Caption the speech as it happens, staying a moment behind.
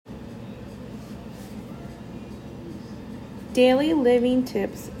Daily living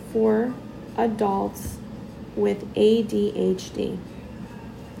tips for adults with ADHD.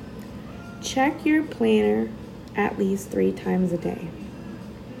 Check your planner at least 3 times a day.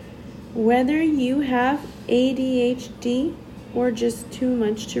 Whether you have ADHD or just too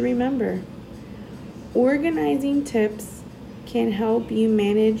much to remember, organizing tips can help you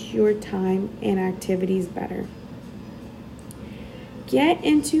manage your time and activities better. Get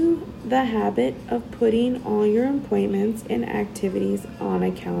into the habit of putting all your appointments and activities on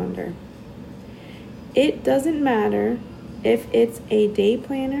a calendar. It doesn't matter if it's a day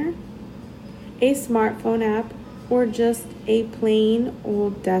planner, a smartphone app, or just a plain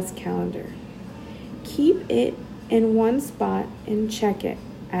old desk calendar. Keep it in one spot and check it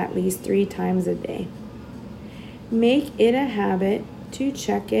at least 3 times a day. Make it a habit to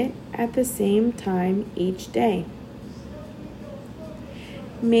check it at the same time each day.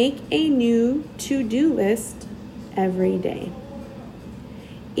 Make a new to-do list every day.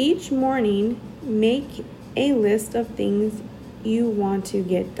 Each morning, make a list of things you want to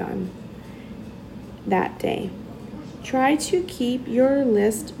get done that day. Try to keep your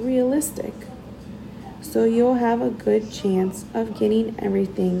list realistic so you'll have a good chance of getting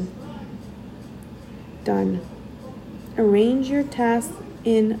everything done. Arrange your tasks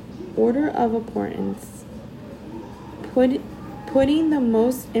in order of importance. Putting the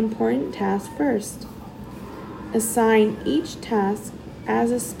most important task first. Assign each task as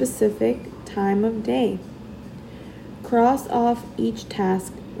a specific time of day. Cross off each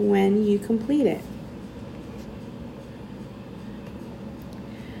task when you complete it.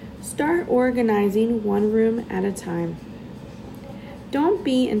 Start organizing one room at a time. Don't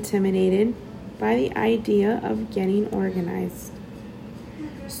be intimidated by the idea of getting organized.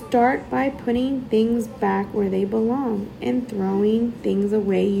 Start by putting things back where they belong and throwing things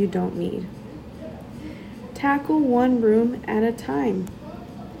away you don't need. Tackle one room at a time.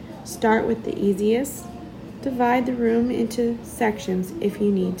 Start with the easiest. Divide the room into sections if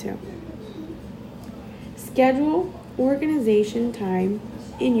you need to. Schedule organization time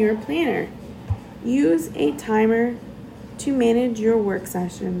in your planner. Use a timer to manage your work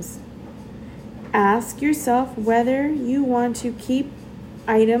sessions. Ask yourself whether you want to keep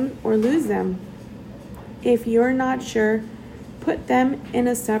items or lose them. If you're not sure, put them in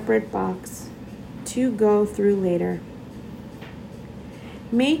a separate box to go through later.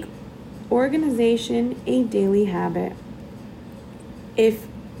 Make organization a daily habit. If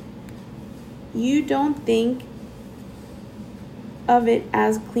you don't think of it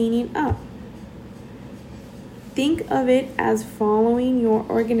as cleaning up, think of it as following your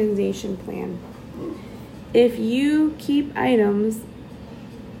organization plan. If you keep items,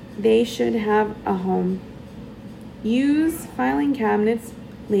 they should have a home. Use filing cabinets,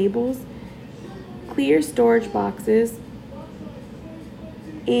 labels, clear storage boxes,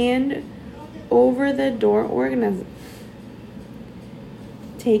 and over-the-door organizers.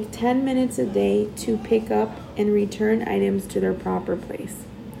 Take 10 minutes a day to pick up and return items to their proper place.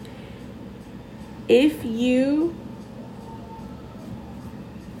 If you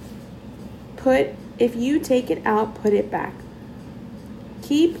take it out, put it back.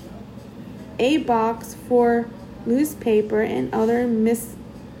 Keep a box for loose paper and other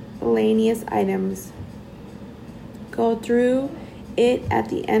miscellaneous items. Go through it at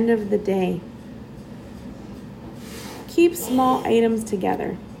the end of the day. Keep small items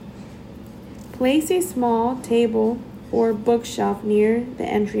together. Place a small table or bookshelf near the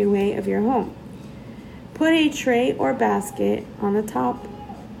entryway of your home. Put a tray or basket on the top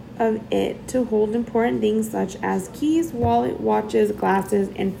of it to hold important things such as keys, wallet, watches, glasses,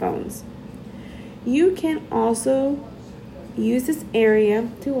 and phones. You can also use this area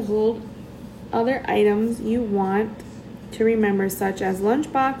to hold other items you want to remember, such as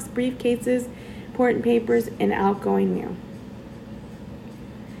lunchbox, briefcases, important papers, and outgoing mail.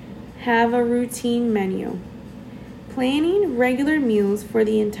 Have a routine menu. Planning regular meals for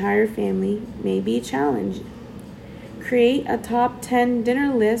the entire family may be a challenge. Create a top 10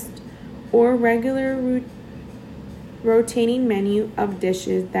 dinner list or regular rotating menu of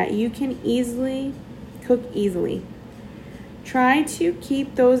dishes that you can cook easily. Try to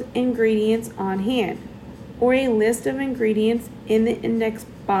keep those ingredients on hand or a list of ingredients in the index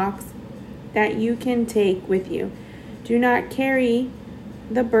box that you can take with you. Do not carry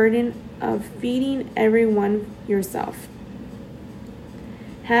the burden of feeding everyone yourself.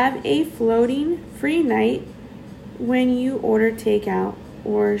 Have a floating free night when you order takeout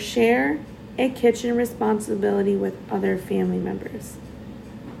or share a kitchen responsibility with other family members.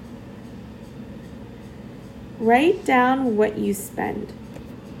 Write down what you spend.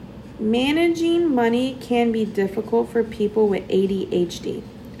 Managing money can be difficult for people with ADHD,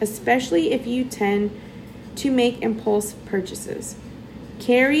 especially if you tend to make impulse purchases.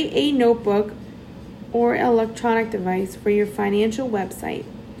 Carry a notebook or electronic device for your financial website.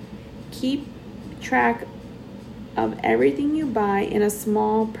 Keep track of everything you buy in a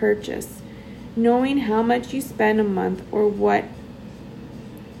small purchase. Knowing how much you spend a month or what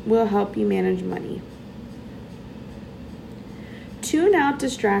will help you manage money. Tune out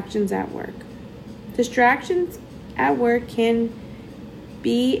distractions at work. Distractions at work can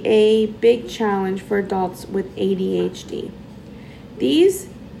be a big challenge for adults with ADHD. These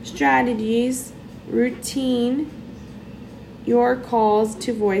strategies routine your calls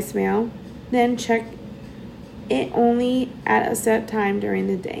to voicemail, then check it only at a set time during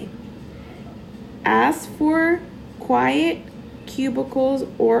the day. Ask for quiet cubicles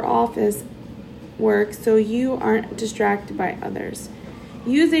or office work so you aren't distracted by others.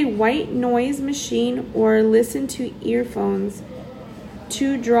 Use a white noise machine or listen to earphones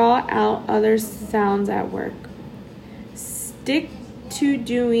to draw out other sounds at work. Stick to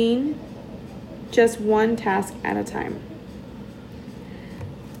doing just one task at a time.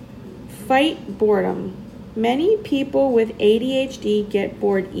 Fight boredom. Many people with ADHD get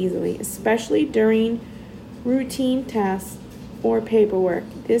bored easily, especially during routine tasks or paperwork.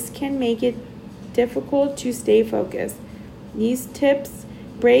 This can make it difficult to stay focused. These tips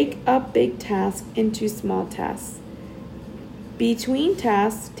break up big tasks into small tasks. Between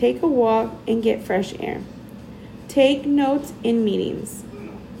tasks, take a walk and get fresh air. Take notes in meetings.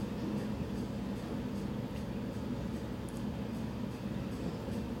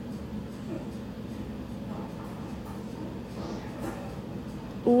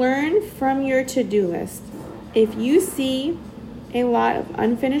 Learn from your to-do list. If you see a lot of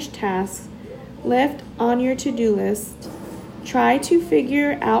unfinished tasks left on your to-do list, try to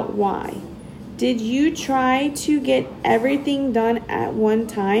figure out why. Did you try to get everything done at one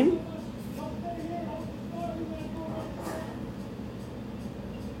time?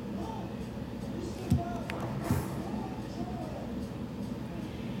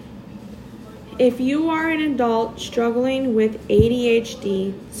 If you are an adult struggling with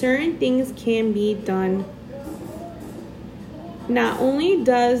ADHD, certain things can be done. Not only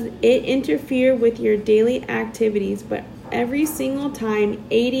does it interfere with your daily activities, but every single time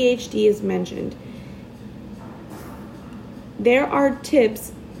ADHD is mentioned, there are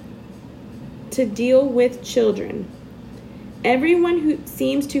tips to deal with children. Everyone who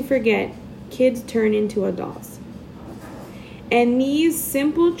seems to forget, kids turn into adults. And these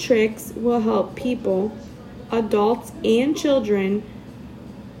simple tricks will help people, adults and children,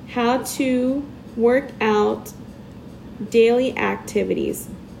 how to work out daily activities.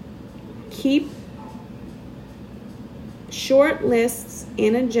 Keep short lists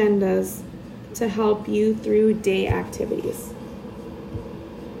and agendas to help you through day activities.